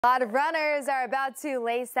A lot of runners are about to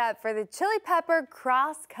lace up for the Chili Pepper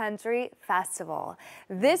Cross Country Festival.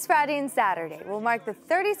 This Friday and Saturday will mark the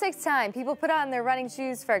 36th time people put on their running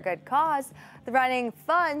shoes for a good cause. The running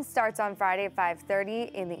fun starts on Friday at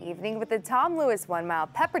 5:30 in the evening with the Tom Lewis 1-mile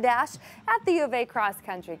Pepper Dash at the U of A Cross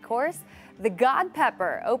Country course. The God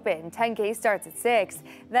Pepper Open 10K starts at 6.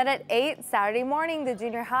 Then at 8 Saturday morning, the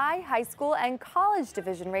junior high school, and college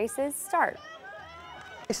division races start.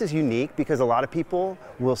 This is unique because a lot of people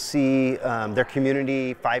will see their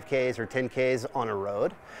community 5Ks or 10Ks on a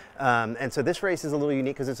road. And so this race is a little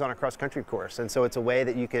unique because it's on a cross-country course. And so it's a way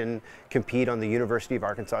that you can compete on the University of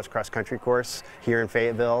Arkansas's cross-country course here in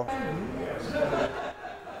Fayetteville.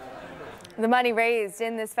 The money raised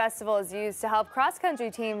in this festival is used to help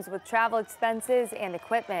cross-country teams with travel expenses and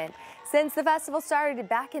equipment. Since the festival started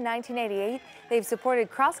back in 1988, they've supported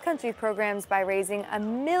cross-country programs by raising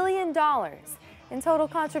 $1 million in total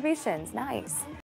contributions. Nice.